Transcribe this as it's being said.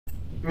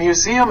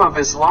Museum of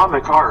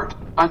Islamic Art,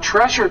 a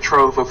treasure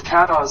trove of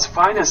Qatar's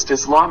finest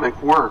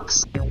Islamic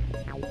works.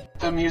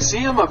 The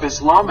Museum of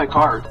Islamic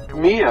Art,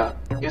 MIA,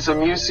 is a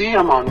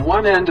museum on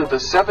one end of the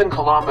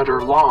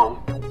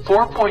 7-kilometer-long,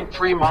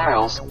 4.3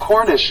 miles,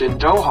 Corniche in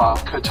Doha,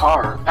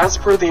 Qatar. As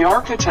per the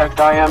architect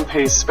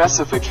IDAM's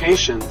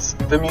specifications,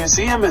 the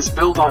museum is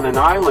built on an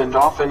island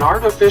off an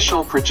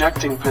artificial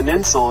projecting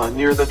peninsula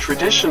near the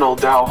traditional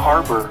dhow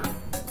harbor.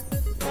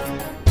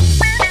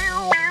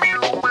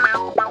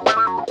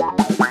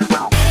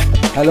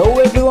 Hello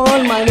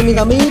everyone, my name is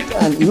Amit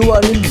and you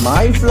are in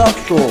my vlog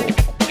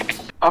show.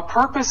 A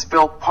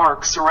purpose-built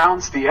park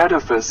surrounds the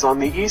edifice on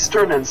the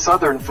eastern and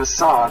southern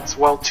facades,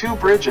 while two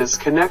bridges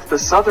connect the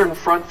southern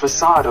front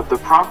facade of the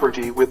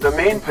property with the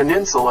main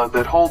peninsula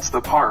that holds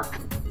the park.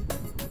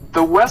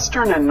 The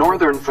western and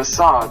northern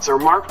facades are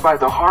marked by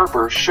the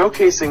harbor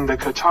showcasing the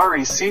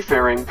Qatari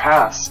seafaring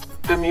past.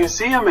 The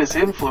museum is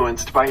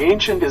influenced by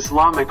ancient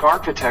Islamic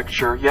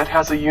architecture yet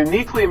has a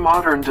uniquely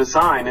modern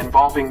design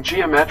involving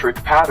geometric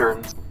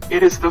patterns.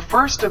 It is the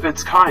first of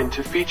its kind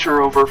to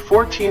feature over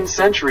 14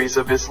 centuries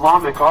of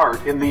Islamic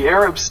art in the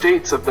Arab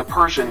states of the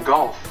Persian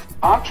Gulf.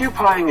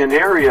 Occupying an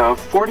area of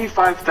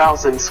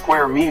 45,000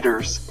 square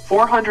meters,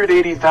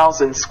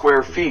 480,000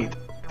 square feet,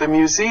 the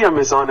museum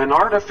is on an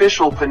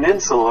artificial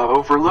peninsula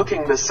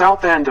overlooking the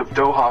south end of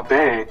Doha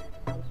Bay.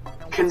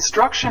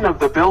 Construction of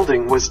the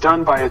building was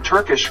done by a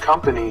Turkish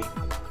company,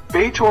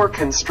 Baytor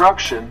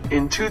Construction,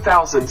 in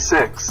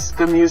 2006.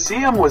 The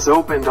museum was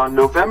opened on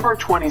November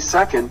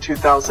 22,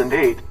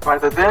 2008, by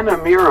the then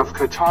Emir of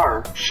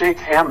Qatar, Sheikh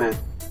Hamad.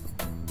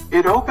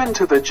 It opened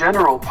to the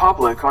general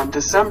public on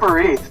December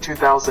 8,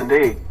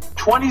 2008.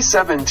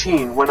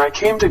 2017, when I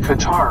came to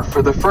Qatar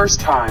for the first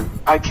time,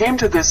 I came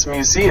to this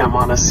museum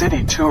on a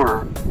city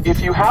tour. If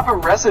you have a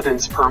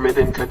residence permit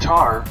in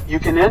Qatar, you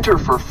can enter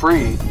for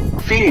free.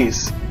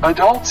 Fees: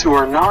 adults who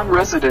are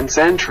non-residents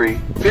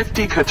entry,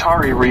 50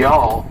 Qatari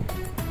Riyal.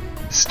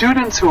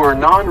 Students who are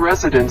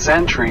non-residents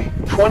entry,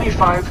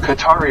 25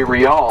 Qatari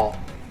Riyal.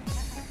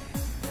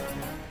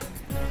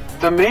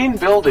 The main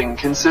building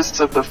consists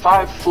of the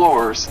 5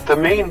 floors, the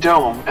main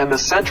dome, and the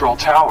central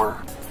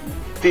tower.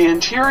 The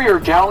interior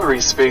gallery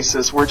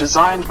spaces were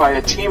designed by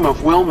a team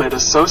of Wilmot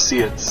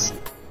Associates.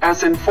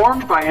 As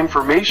informed by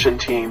information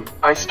team,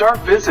 I start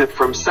visit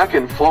from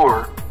 2nd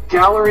floor,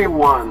 Gallery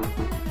 1.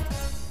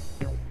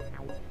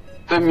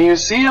 The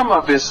Museum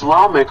of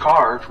Islamic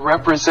Art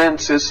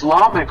represents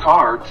Islamic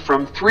art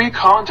from 3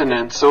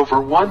 continents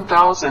over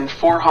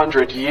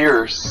 1,400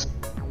 years.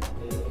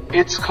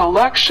 Its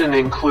collection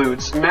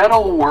includes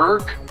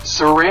metalwork,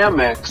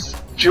 ceramics,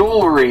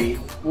 jewelry,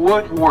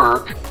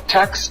 woodwork,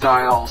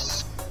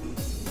 textiles,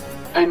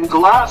 and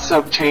glass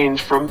obtained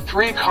from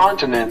 3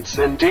 continents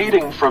and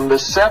dating from the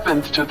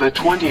 7th to the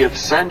 20th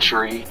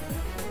century.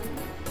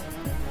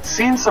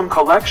 Seen some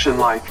collection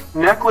like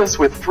necklace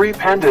with 3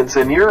 pendants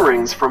and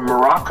earrings from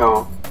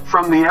Morocco,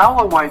 from the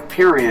Alawite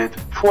period,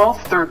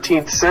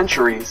 12th-13th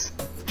centuries,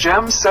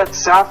 gem set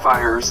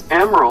sapphires,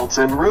 emeralds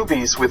and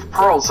rubies with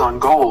pearls on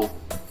gold.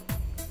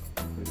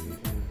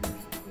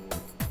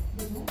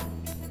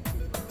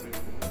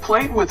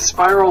 Plate with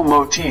spiral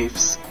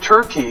motifs,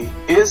 Turkey,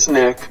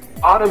 Iznik,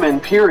 Ottoman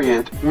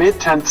period,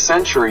 mid-10th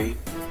century.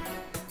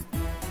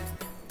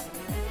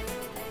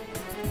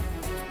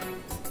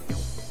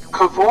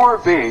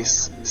 Kavor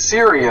vase,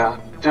 Syria,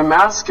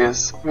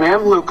 Damascus,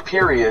 Mamluk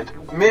period,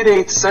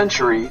 mid-8th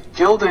century,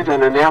 gilded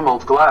and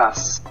enameled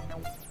glass.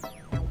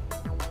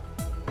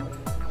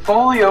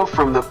 Folio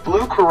from the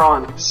Blue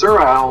Quran,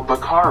 Surah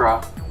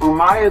al-Baqarah,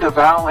 Umayyad of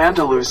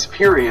Al-Andalus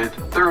period,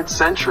 3rd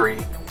century.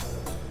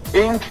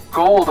 Ink,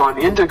 gold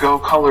on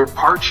indigo-colored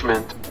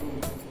parchment.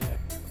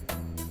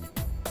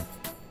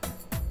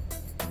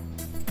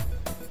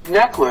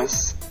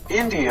 Necklace,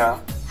 India,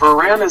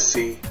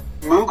 Varanasi,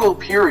 Mughal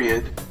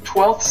period,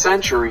 12th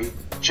century,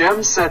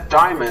 gem set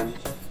diamond,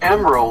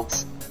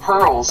 emeralds,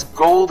 pearls,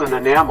 gold and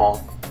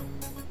enamel.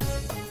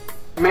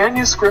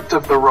 Manuscript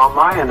of the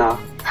Ramayana,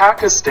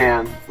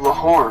 Pakistan,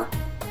 Lahore.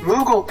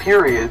 Mughal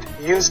period,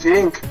 used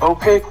ink,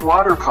 opaque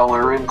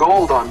watercolor and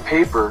gold on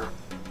paper.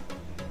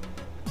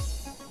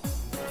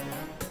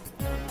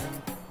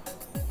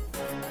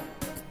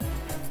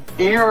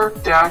 Ear,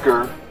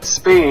 dagger,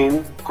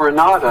 Spain,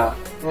 Granada,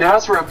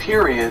 Nasra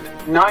period,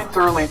 9th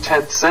early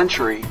 10th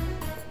century.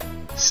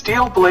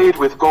 Steel blade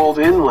with gold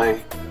inlay,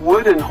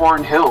 wood and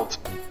horn hilt.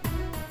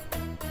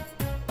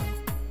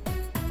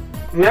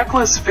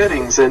 Necklace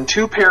fittings and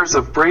 2 pairs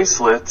of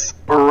bracelets,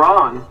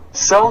 Iran,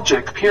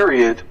 Seljuk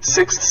period,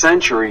 6th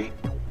century.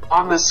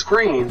 On the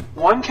screen,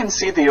 one can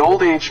see the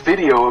old age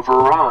video of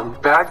Iran,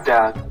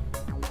 Baghdad.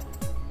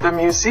 The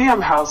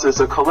museum houses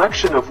a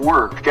collection of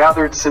work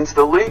gathered since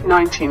the late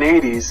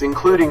 1980s,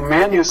 including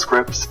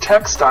manuscripts,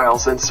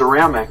 textiles, and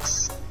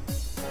ceramics.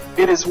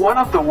 It is one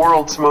of the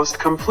world's most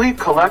complete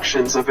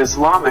collections of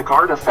Islamic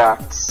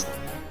artifacts,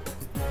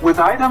 with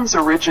items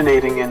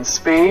originating in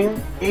Spain,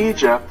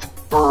 Egypt,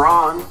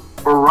 Iran,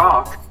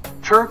 Iraq,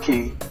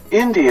 Turkey,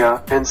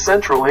 India, and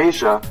Central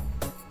Asia.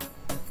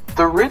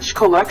 The rich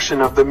collection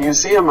of the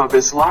Museum of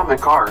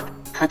Islamic Art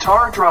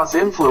Qatar draws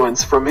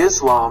influence from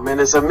Islam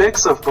and is a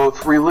mix of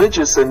both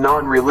religious and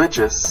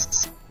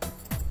non-religious.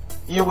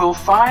 You will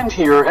find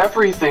here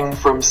everything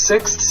from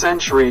 6th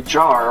century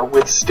jar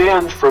with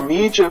stand from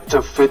Egypt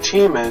of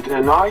Fatimid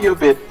and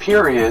Ayyubid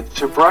period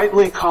to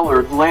brightly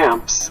colored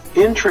lamps,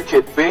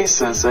 intricate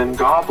vases and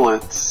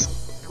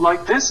goblets.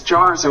 Like this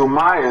jar's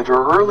Umayyad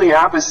or early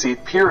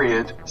Abbasid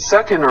period,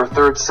 2nd or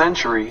 3rd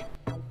century.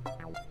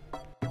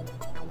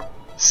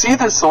 See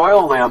this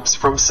oil lamps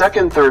from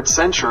 2nd, 3rd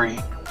century.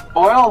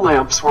 Oil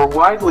lamps were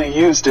widely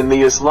used in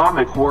the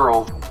Islamic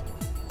world.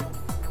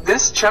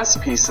 This chess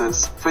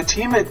pieces,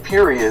 Fatimid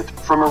period,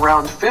 from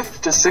around 5th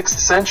to 6th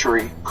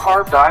century,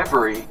 carved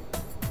ivory.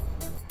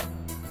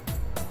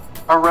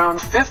 Around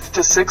 5th to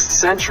 6th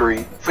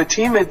century,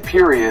 Fatimid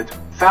period,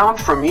 found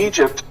from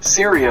Egypt,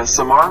 Syria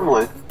some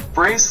armlet,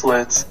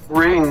 bracelets,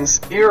 rings,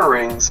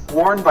 earrings,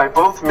 worn by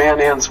both man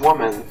and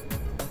woman.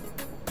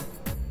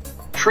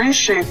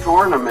 Tree-shaped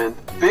ornament,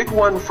 big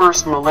one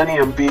 1st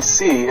millennium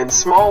BC and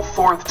small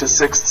 4th to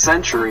 6th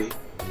century.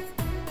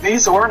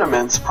 These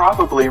ornaments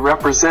probably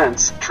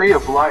represents Tree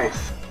of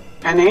Life,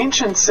 an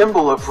ancient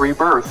symbol of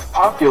rebirth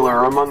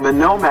popular among the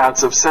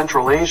nomads of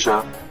Central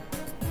Asia.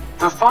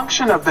 The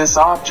function of this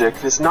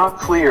object is not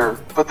clear,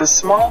 but the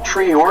small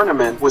tree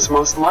ornament was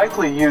most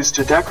likely used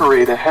to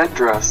decorate a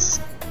headdress.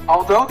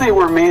 Although they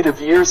were made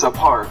of years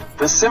apart,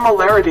 the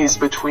similarities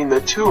between the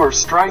two are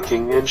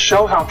striking and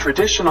show how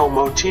traditional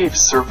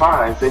motifs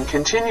survive and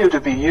continue to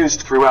be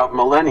used throughout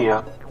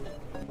millennia.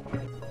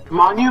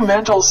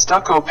 Monumental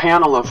stucco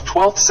panel of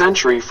 12th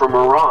century from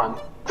Iran.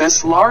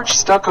 This large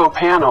stucco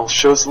panel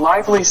shows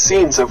lively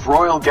scenes of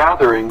royal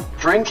gathering,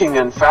 drinking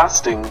and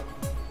fasting.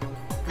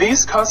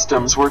 These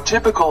customs were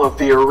typical of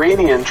the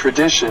Iranian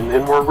tradition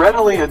and were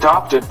readily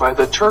adopted by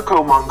the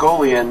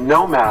Turco-Mongolian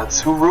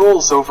nomads who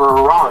rules over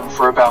Iran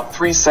for about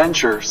 3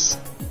 centuries.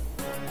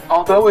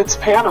 Although its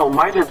panel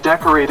might have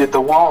decorated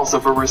the walls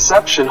of a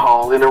reception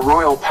hall in a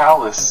royal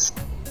palace.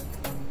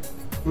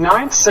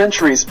 9th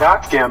century's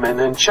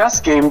backgammon and chess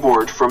game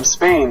board from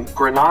Spain,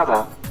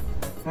 Granada.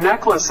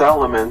 Necklace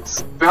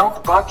elements,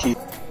 belt buckle,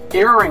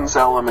 earrings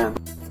element.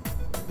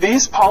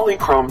 These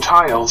polychrome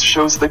tiles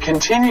shows the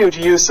continued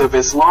use of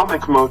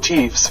Islamic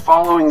motifs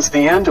following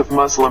the end of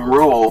Muslim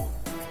rule.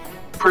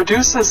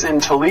 Produces in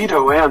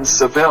Toledo and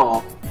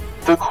Seville.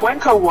 The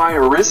Cuenca y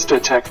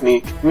Arista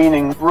technique,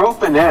 meaning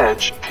rope and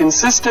edge,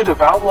 consisted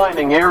of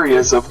outlining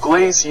areas of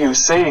glaze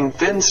using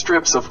thin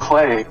strips of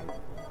clay.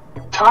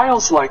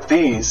 Tiles like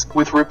these,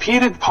 with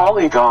repeated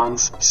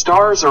polygons,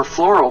 stars or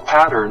floral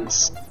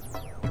patterns,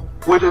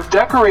 would have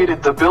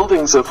decorated the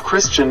buildings of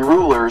Christian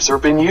rulers or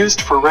been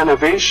used for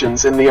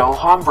renovations in the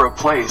Alhambra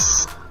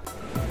place.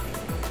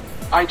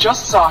 I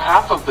just saw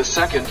half of the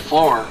 2nd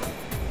floor.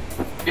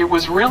 It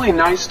was really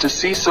nice to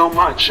see so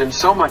much and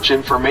so much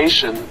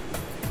information.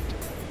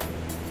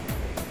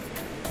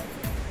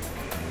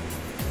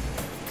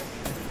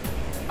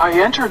 I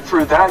entered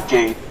through that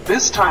gate,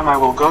 this time I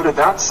will go to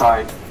that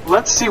side.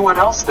 Let's see what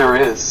else there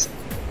is.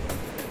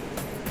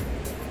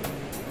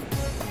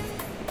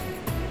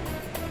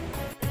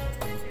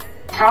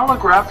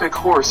 Calligraphic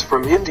horse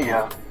from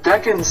India,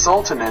 Deccan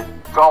Sultanate,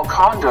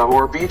 Golconda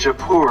or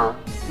Bijapur,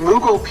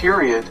 Mughal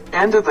period,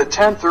 end of the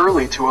 10th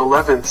early to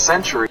 11th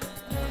century.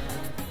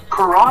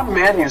 Quran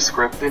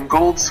manuscript in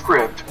gold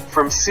script,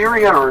 from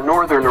Syria or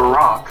northern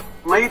Iraq,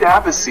 late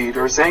Abbasid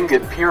or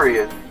Zengid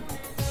period.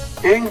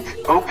 Ink,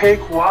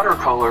 opaque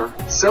watercolor,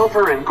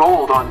 silver and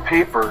gold on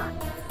paper.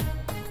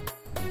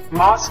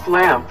 Mosque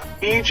lamp,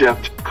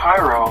 Egypt,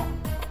 Cairo.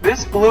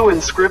 This blue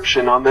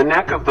inscription on the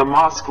neck of the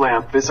mosque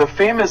lamp is a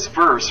famous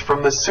verse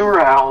from the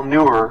Surah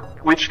Al-Nur,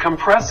 which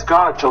compress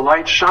God to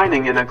light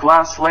shining in a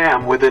glass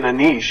lamp within a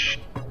niche.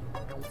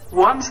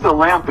 Once the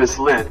lamp is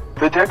lit,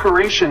 the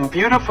decoration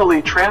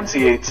beautifully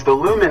translates the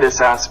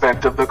luminous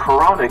aspect of the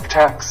Quranic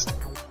text.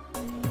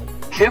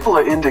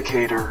 Qibla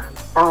indicator.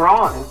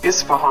 Iran,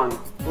 Isfahan.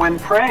 When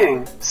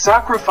praying,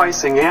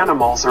 sacrificing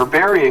animals or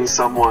burying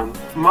someone,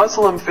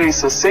 Muslims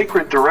face a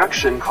sacred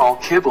direction called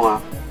Qibla.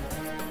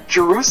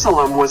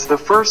 Jerusalem was the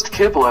first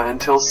Qibla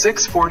until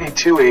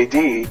 642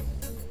 AD,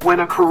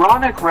 when a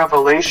Quranic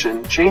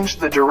revelation changed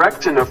the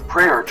direction of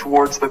prayer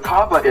towards the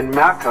Kaaba in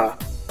Mecca.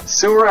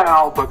 Surah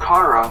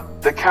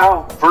Al-Baqarah, the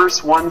cow,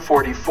 verse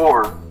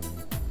 144.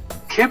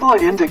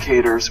 Qibla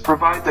indicators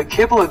provide the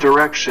Qibla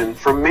direction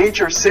from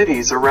major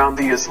cities around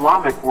the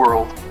Islamic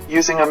world,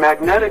 using a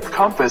magnetic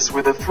compass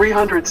with a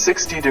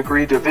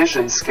 360-degree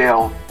division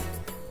scale.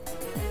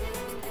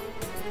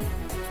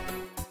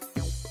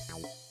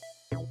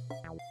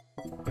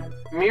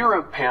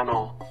 Mihrab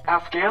panel,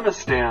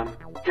 Afghanistan,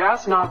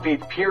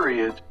 Ghaznavid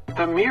period.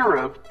 The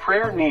mihrab,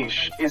 prayer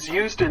niche, is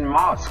used in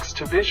mosques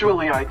to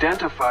visually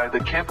identify the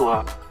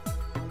Qibla.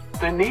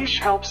 The niche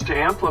helps to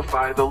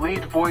amplify the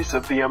lead voice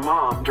of the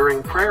imam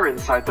during prayer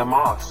inside the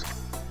mosque.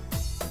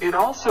 It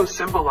also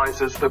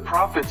symbolizes the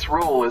Prophet's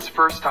role as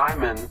first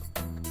imam.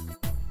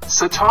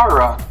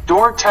 Satara,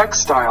 door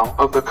textile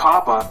of the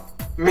Kaaba,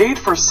 made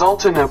for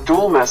Sultan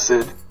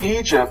Abdulmesid,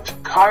 Egypt,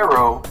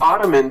 Cairo,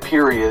 Ottoman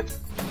period.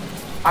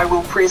 I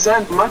will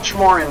present much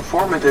more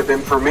informative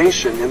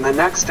information in the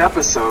next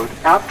episode,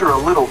 after a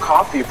little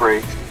coffee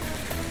break.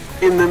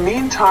 In the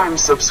meantime,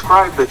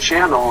 subscribe the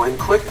channel and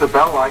click the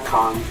bell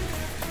icon,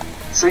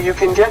 so you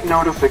can get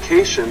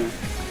notification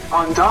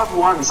on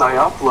 .1s I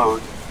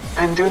upload.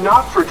 And do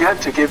not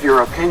forget to give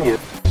your opinion.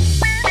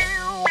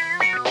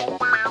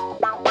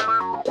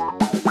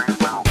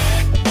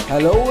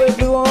 Hello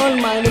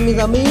everyone, my name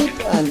is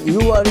Amit and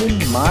you are in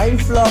my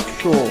vlog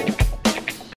show.